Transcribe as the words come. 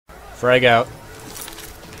Frag out.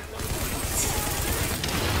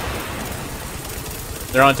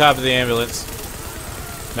 They're on top of the ambulance.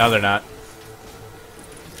 No, they're not.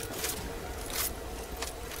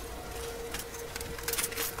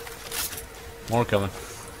 More coming.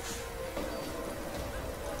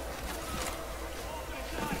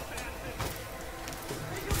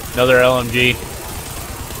 Another LMG.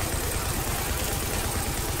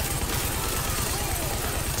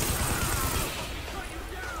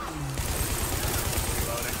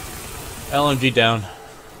 LMG down.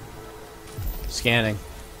 Scanning.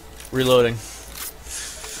 Reloading.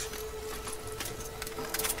 Looks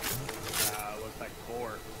like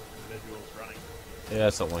 4 individuals running. Yeah,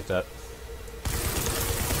 something like that.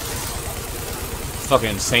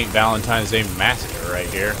 Fucking St. Valentine's Day massacre right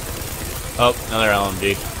here. Oh, another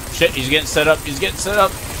LMG. Shit, he's getting set up. He's getting set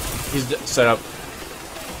up. He's set up.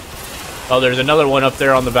 Oh, there's another one up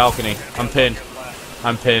there on the balcony. I'm pinned.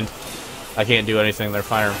 I'm pinned. I can't do anything. They're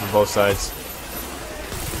firing from both sides.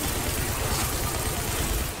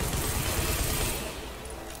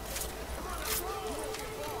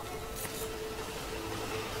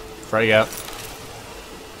 Frag out.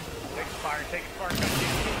 Take fire, take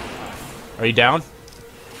fire. Are you down?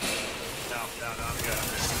 No, I'm good.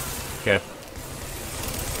 Okay.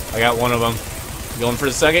 I got one of them. Going for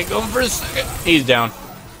the second. Going for the second. He's down.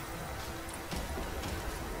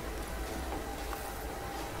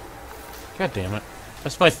 God damn it.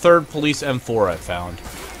 That's my third police M4 I found.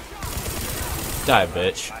 Die,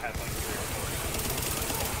 bitch.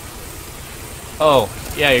 Oh,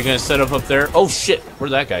 yeah, you're gonna set up there? Oh, shit.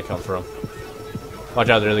 Where'd that guy come from? Watch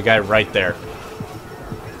out, there's the guy right there.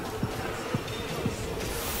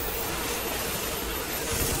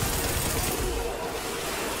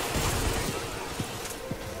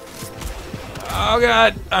 Oh,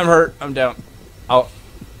 God. I'm hurt. I'm down. Oh.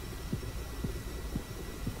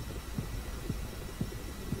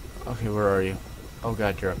 Okay, where are you? Oh,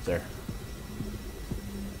 God, you're up there.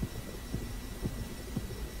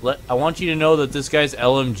 I want you to know that this guy's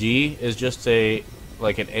LMG is just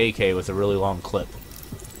like an AK with a really long clip.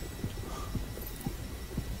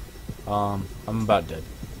 I'm about dead.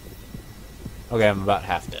 Okay, I'm about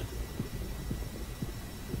half dead.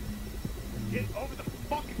 Get over the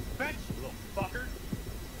fucking fence, you little fucker.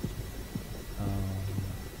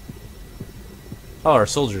 Oh, our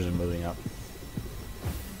soldiers are moving up.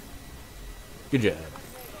 Good job.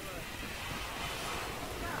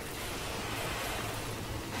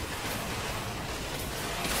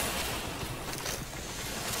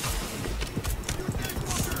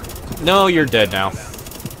 No, you're dead now.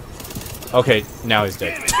 Okay, now he's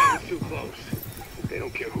dead.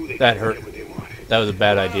 That hurt. That was a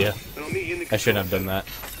bad idea. I shouldn't have done that.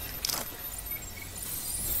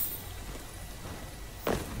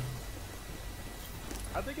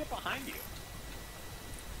 How'd they get behind you?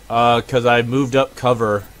 Cause I moved up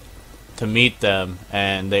cover to meet them,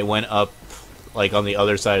 and they went up, like, on the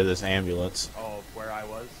other side of this ambulance. Oh, where I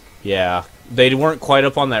was? Yeah. They weren't quite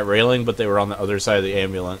up on that railing, but they were on the other side of the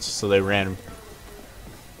ambulance, so they ran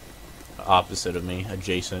opposite of me,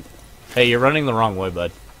 adjacent. Hey, you're running the wrong way,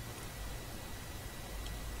 bud.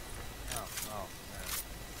 Oh,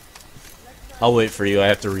 man. I'll wait for you. I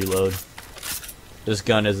have to reload. This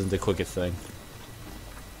gun isn't the quickest thing.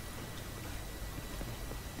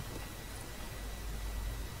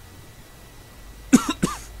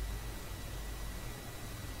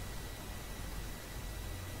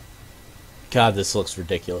 God, this looks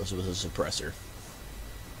ridiculous with a suppressor.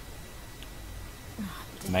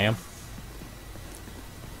 Ma'am?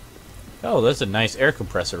 Oh, that's a nice air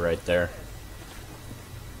compressor right there.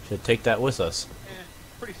 Should take that with us.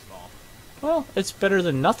 Pretty small. Well, it's better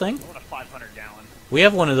than nothing. I want a 500 gallon. We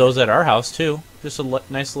have one of those at our house, too. Just a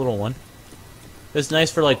nice little one. It's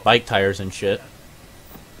nice for, like, bike tires and shit.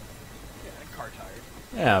 Yeah, and car tires.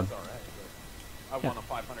 Yeah. It's alright, but I want a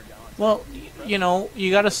 500 gallon. Well, you know,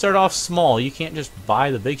 you gotta start off small. You can't just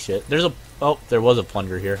buy the big shit. There's a... Oh, there was a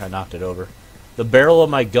plunger here. I knocked it over. The barrel of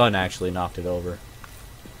my gun actually knocked it over.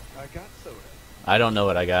 I got soda. I don't know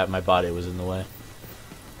what I got. My body was in the way.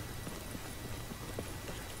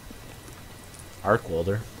 Arc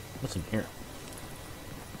welder. What's in here?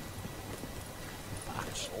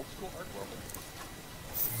 Box. Old school arc welder.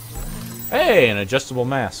 Hey, an adjustable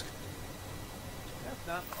mask. That's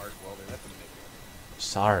not an arc welder. That's a MIG.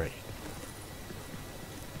 Sorry.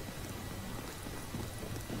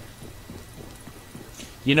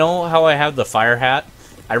 You know how I have the fire hat?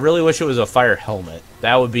 I really wish it was a fire helmet.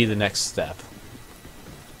 That would be the next step.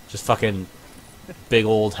 Just fucking big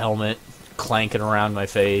old helmet clanking around my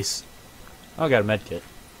face. Oh, I got a med kit.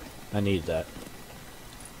 I needed that.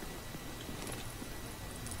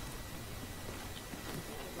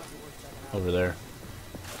 Over there.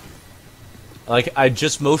 Like, I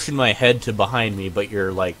just motioned my head to behind me, but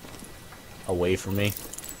you're, like, away from me.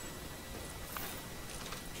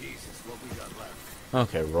 Jesus, what we got left.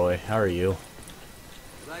 Okay, Roy, how are you?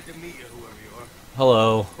 Glad to meet you, whoever you are.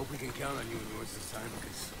 Hello. Hope we can count on you and yours this time,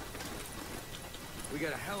 because we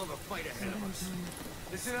got a hell of a fight ahead of us.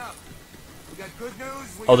 Listen up. We got good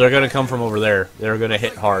news. Oh, they're gonna come from over there. They're gonna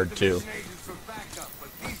hit hard, too.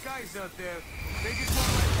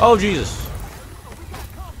 Oh, Jesus.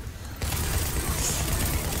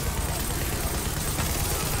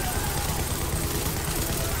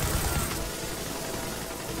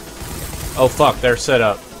 Oh, fuck, they're set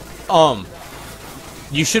up.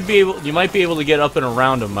 You should be able, you might be able to get up and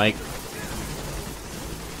around them, Mike.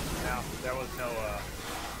 No, there was no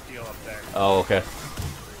deal up there. Oh, okay.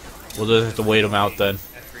 We'll just have to wait them out then.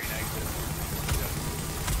 Entry and exit.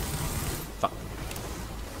 Fuck.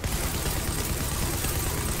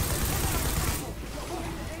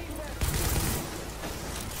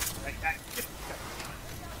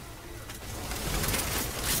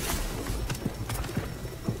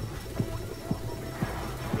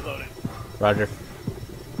 Reloading. Roger.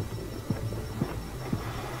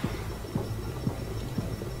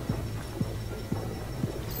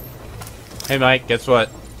 Hey, Mike, guess what?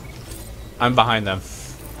 I'm behind them.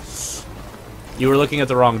 You were looking at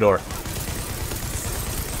the wrong door.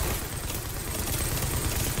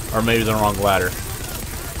 Or maybe the wrong ladder.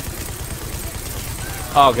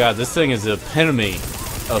 Oh god, this thing is the epitome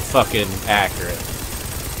of fucking accurate.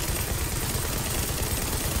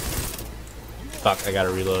 Fuck, I gotta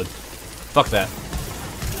reload. Fuck that.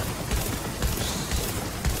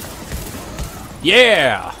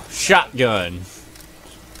 Yeah! Shotgun!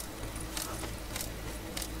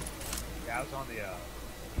 Yeah, I was on the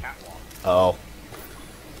catwalk. Oh.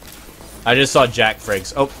 I just saw Jack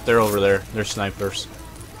Frigs. Oh, they're over there. They're snipers.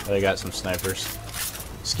 They got some snipers.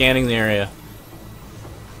 Scanning the area.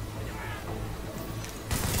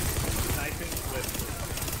 Sniping with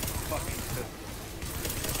fucking pistols.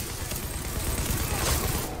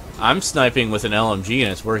 I'm sniping with an LMG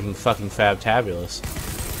and it's working fucking fab-tabulous.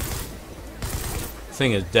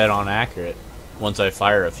 Thing is dead on accurate once I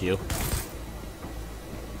fire a few.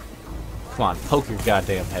 Come on, poke your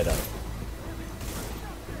goddamn head up.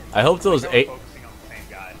 I hope those Focusing on the same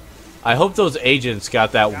guy. I hope those agents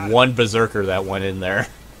got that one berserker that went in there.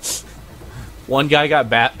 One guy got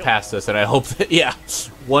past us, and I hope that, yeah,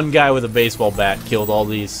 one guy with a baseball bat killed all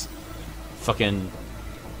these fucking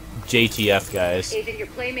JTF guys. Agent, your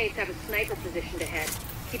playmates have a sniper positioned ahead.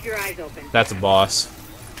 Keep your eyes open. That's a boss.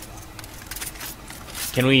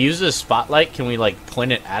 Can we use this spotlight? Can we, like,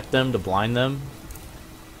 point it at them to blind them?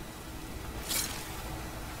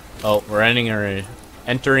 Oh, we're entering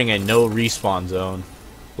a no respawn zone.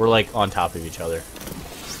 We're, like, on top of each other.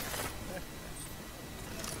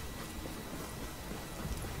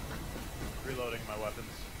 Reloading my weapons.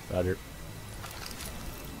 Roger.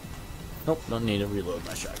 Nope, don't need to reload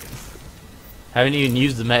my shotgun. Haven't even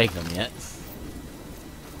used the Magnum yet.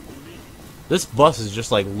 This bus is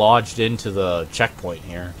just like lodged into the checkpoint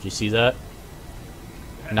here. Do you see that?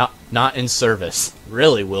 Not in service.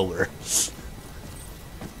 Really, Wilbur.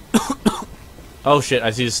 Oh shit, I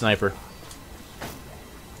see the sniper.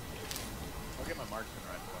 I'll get my marksman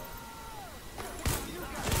rifle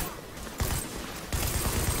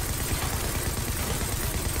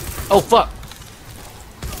out. Oh fuck!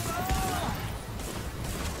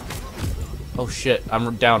 Oh shit,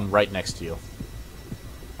 I'm down right next to you.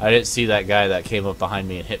 I didn't see that guy that came up behind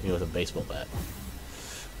me and hit me with a baseball bat.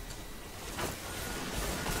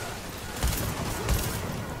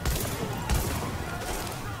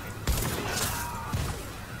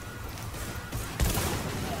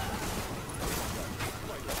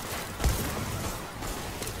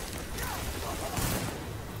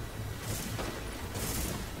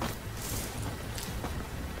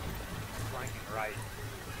 Flanking right.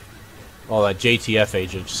 Oh, that JTF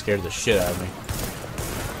agent scared the shit out of me.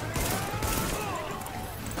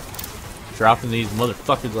 Dropping these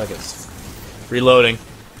motherfuckers like it's reloading.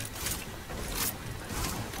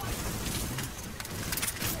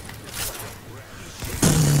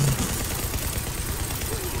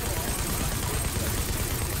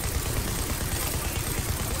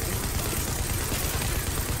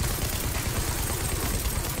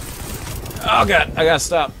 Oh god, I gotta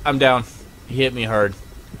stop. I'm down. He hit me hard.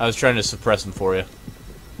 I was trying to suppress him for you.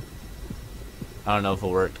 I don't know if it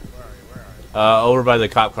worked. Where are you? Over by the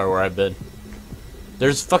cop car where I've been.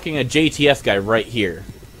 There's fucking a JTF guy right here.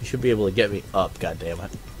 You should be able to get me up, goddammit.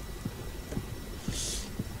 What the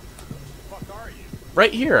fuck are you?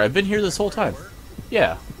 Right here. I've been here this whole time.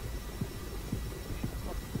 Yeah.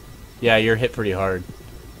 Yeah, you're hit pretty hard.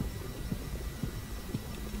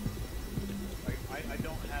 Like, I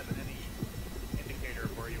don't have any indicator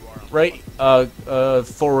of where you are on the Right,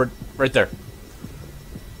 forward, right there.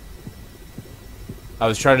 I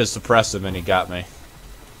was trying to suppress him and he got me.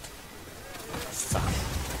 Fuck.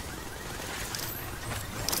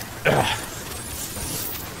 Ugh.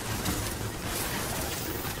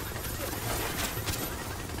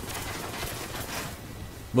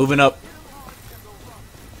 Moving up.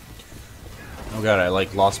 Oh god, I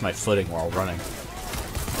like lost my footing while running.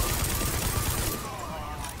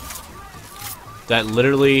 That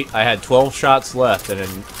literally, I had 12 shots left, and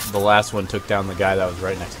then the last one took down the guy that was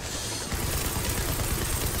right next.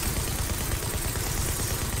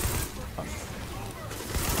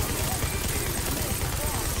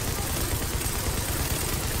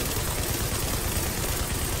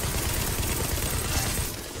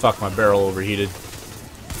 Fuck, my barrel overheated.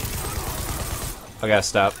 I gotta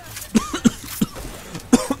stop.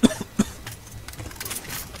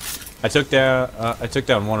 I took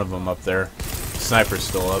down one of them up there. Sniper's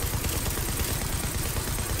still up.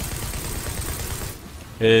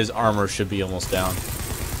 His armor should be almost down.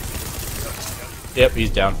 Yep, he's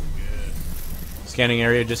down. Scanning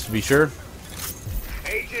area just to be sure.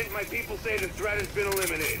 Agent, my people say the threat has been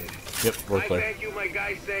eliminated. Yep, we're clear. I thank you, my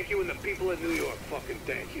guys thank you, and the people of New York fucking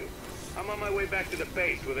thank you. I'm on my way back to the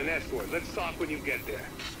base with an escort. Let's talk when you get there.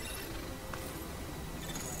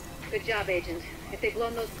 Good job, Agent. If they'd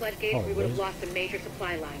blown those floodgates, Oh, we would have really? lost a major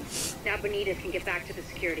supply line. Now Benitez can get back to the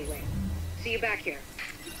security wing. See you back here.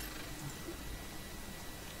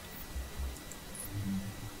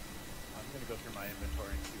 I'm gonna go through my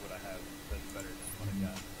inventory and see what I have that's better than what I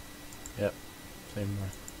got. Yep, same more.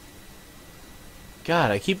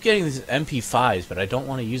 God, I keep getting these MP5s, but I don't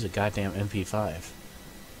want to use a goddamn MP5.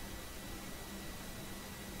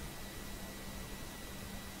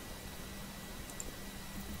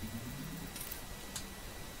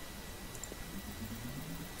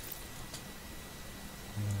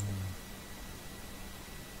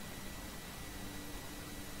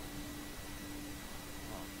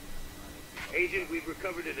 Agent, we've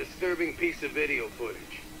recovered a disturbing piece of video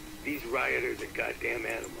footage. These rioters are goddamn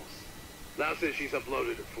animals. Lau says she's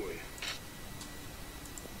uploaded it for you.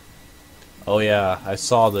 Oh yeah, I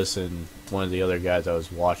saw this in one of the other guys I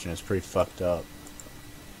was watching. It's pretty fucked up.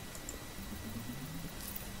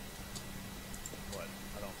 What?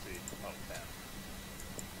 I don't see. Oh, damn.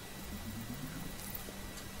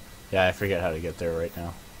 Yeah, I forget how to get there right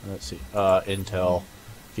now. Let's see. Intel.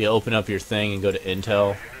 If you open up your thing and go to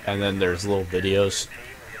Intel, and then there's little videos. Is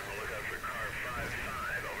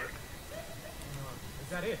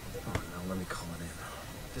that it? Oh, no, let me call it in.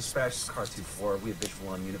 Dispatch is car 2-4. We have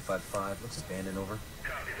visual on Unified 5. Looks abandoned, over.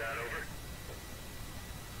 Copy that, over.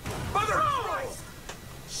 Mother Christ!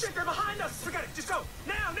 Shit, they're behind us! Forget it, just go!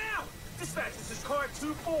 Now, now! Dispatch, this is car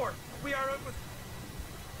 2-4. We are over...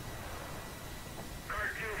 Car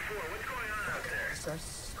 2-4, what's going on out there? Dispatch,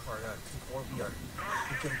 this is car 2-4. We are...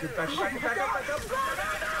 Get back up.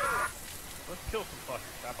 Let's kill some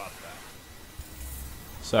fuckers. How about that?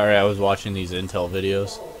 Sorry, I was watching these Intel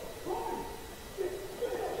videos.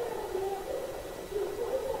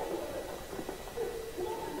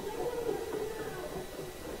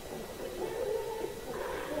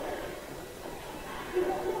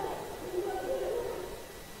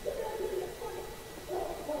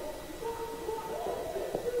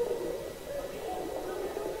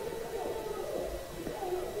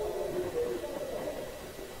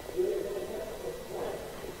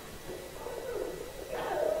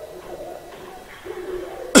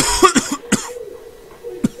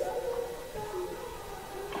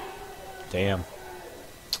 Damn.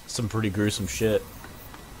 Some pretty gruesome shit.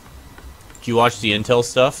 Did you watch the Intel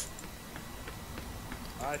stuff?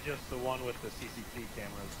 Just the one with the CCTV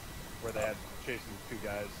cameras where they had chasing two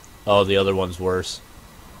guys. Oh, the other one's worse.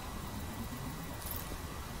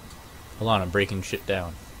 Hold on, I'm breaking shit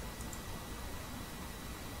down.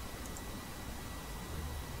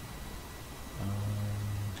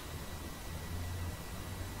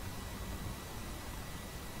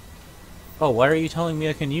 Oh, why are you telling me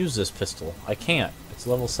I can use this pistol? I can't. It's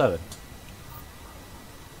level 7.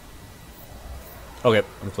 Okay,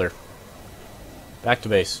 I'm clear. Back to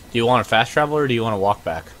base. Do you want to fast travel or do you want to walk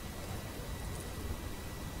back?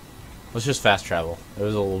 Let's just fast travel. It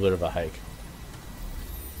was a little bit of a hike.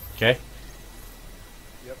 Okay?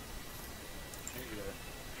 Yep.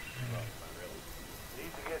 Need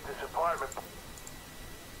to get this apartment.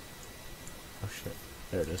 Oh shit.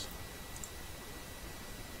 There it is.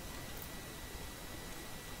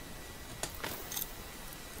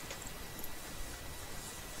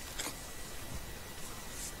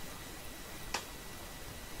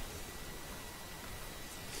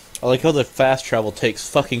 I like how the fast travel takes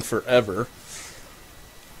fucking forever.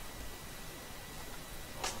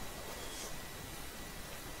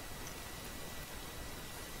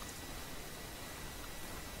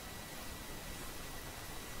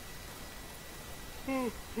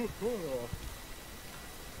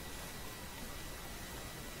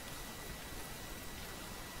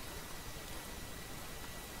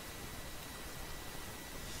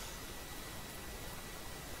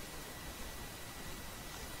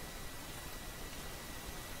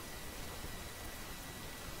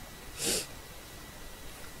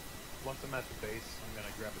 Once I'm at the base, I'm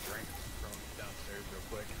gonna grab a drink from downstairs real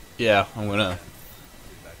quick. Yeah, I'm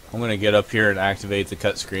gonna get up here and activate the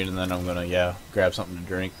cut screen, and then I'm gonna, yeah, grab something to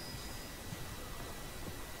drink.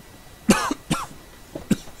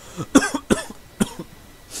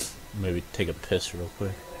 Maybe take a piss real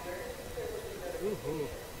quick.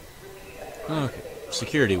 Okay,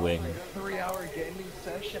 security wing. 3-hour gaming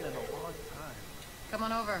session in a long time. Come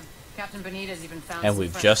on over. Captain Benitez even found And some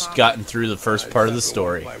we've fresh just coffee. gotten through the first part of the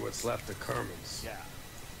story. By what's left of Kerman's. Yeah.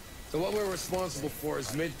 So what we're responsible for is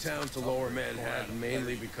Midtown to Lower Manhattan,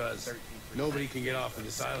 mainly because nobody can get off of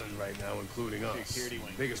this island right now, including us. The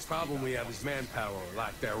biggest problem we have is manpower, or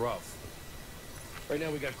lack thereof. Right now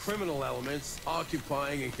we got criminal elements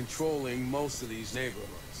occupying and controlling most of these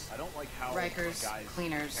neighborhoods. I don't like how Rikers, guys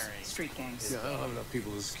cleaners, carrying street gangs. Yeah, I don't have enough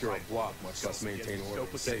people to secure a block, much less maintain order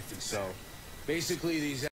and safety, so basically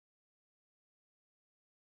these